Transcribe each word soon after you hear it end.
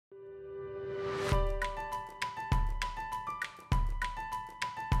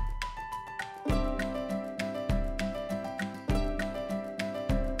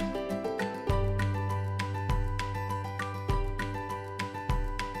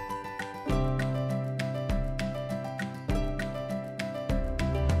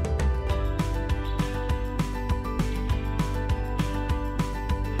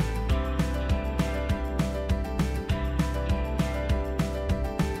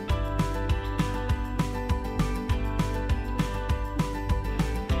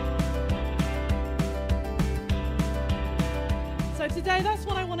today that's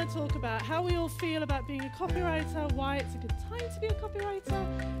what I want to talk about, how we all feel about being a copywriter, why it's a good time to be a copywriter,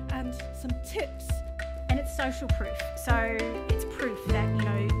 and some tips. And it's social proof, so it's proof that, you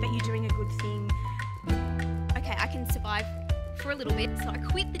know, that you're doing a good thing. Okay, I can survive for a little bit, so I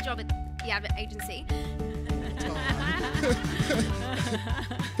quit the job at the advert agency.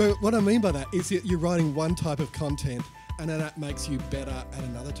 But what I mean by that is that you're writing one type of content and then that makes you better at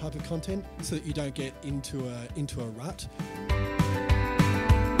another type of content so that you don't get into a rut.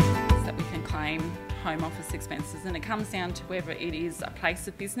 That we can claim home office expenses, and it comes down to whether it is a place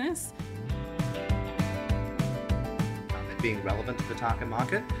of business. Being relevant to the target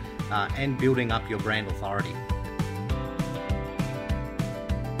market and building up your brand authority.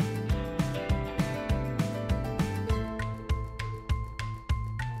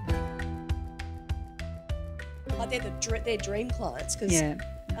 Like they're dream clients, because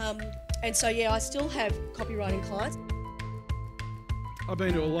and so I still have copywriting clients. I've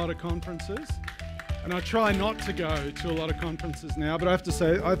been to a lot of conferences, and I try not to go to a lot of conferences now, but I have to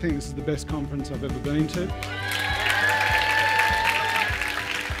say I think this is the best conference I've ever been to.